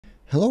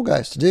Hello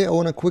guys, today I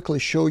want to quickly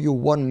show you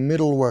one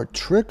middleware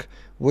trick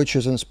which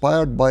is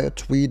inspired by a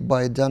tweet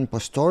by Dan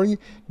Pastori.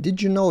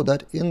 Did you know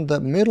that in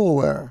the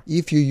middleware,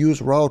 if you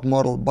use route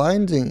model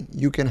binding,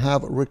 you can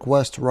have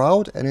request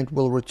route and it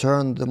will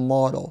return the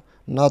model,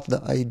 not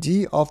the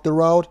ID of the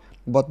route,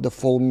 but the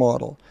full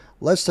model.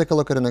 Let's take a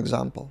look at an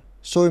example.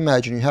 So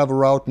imagine you have a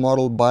route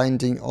model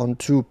binding on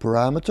two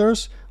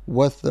parameters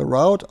with the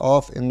route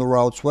of, in the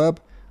routes web,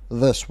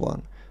 this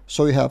one.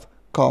 So you have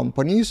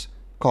companies,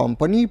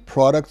 company,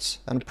 products,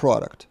 and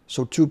product.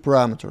 So two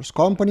parameters,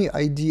 company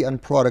ID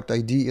and product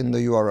ID in the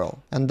URL.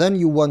 And then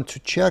you want to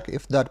check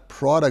if that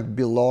product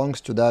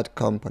belongs to that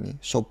company.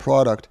 So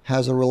product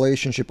has a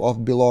relationship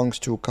of belongs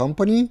to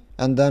company.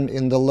 And then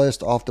in the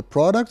list of the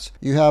products,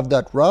 you have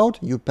that route,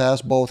 you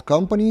pass both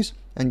companies,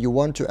 and you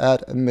want to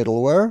add a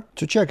middleware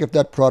to check if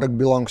that product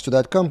belongs to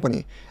that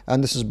company.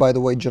 And this is, by the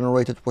way,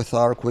 generated with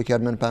our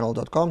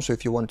quickadminpanel.com. So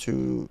if you want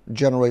to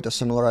generate a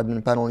similar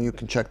admin panel, you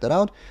can check that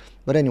out.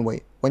 But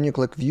anyway, when you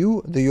click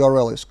view, the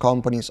URL is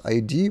company's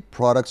ID,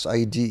 product's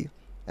ID.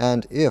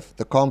 And if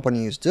the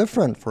company is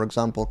different, for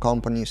example,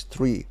 company's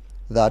 3,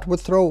 that would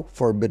throw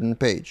forbidden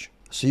page.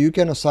 So you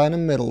can assign a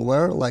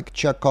middleware like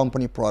check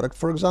company product,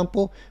 for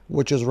example,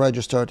 which is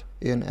registered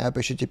in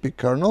app-http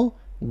kernel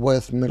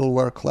with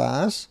middleware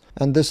class.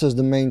 And this is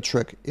the main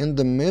trick. In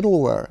the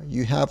middleware,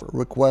 you have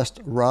request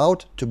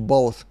route to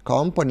both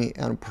company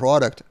and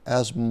product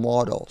as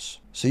models.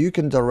 So you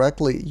can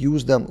directly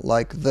use them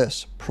like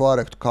this,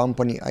 product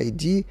company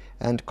ID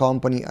and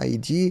company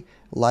ID,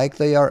 like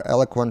they are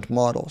Eloquent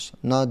models,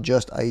 not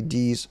just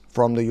IDs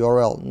from the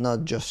URL,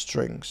 not just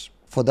strings.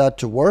 For that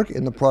to work,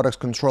 in the products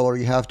controller,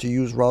 you have to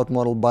use route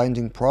model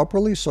binding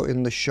properly. So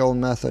in the show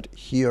method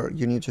here,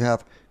 you need to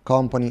have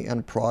company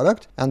and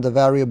product, and the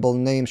variable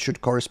name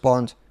should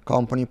correspond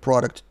company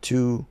product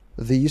to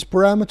these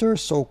parameters,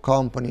 so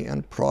company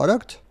and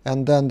product.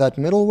 And then that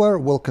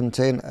middleware will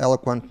contain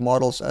Eloquent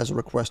models as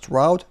request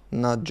route,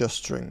 not just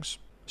strings.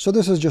 So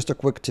this is just a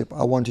quick tip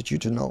I wanted you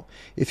to know.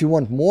 If you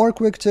want more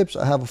quick tips,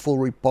 I have a full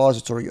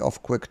repository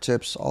of quick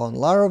tips on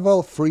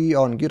Laravel, free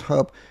on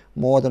GitHub,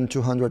 more than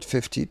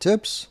 250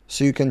 tips.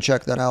 So you can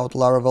check that out,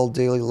 Laravel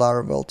Daily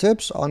Laravel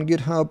Tips on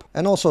GitHub.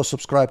 And also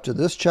subscribe to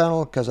this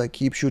channel because I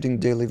keep shooting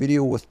daily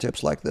video with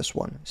tips like this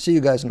one. See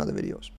you guys in other videos.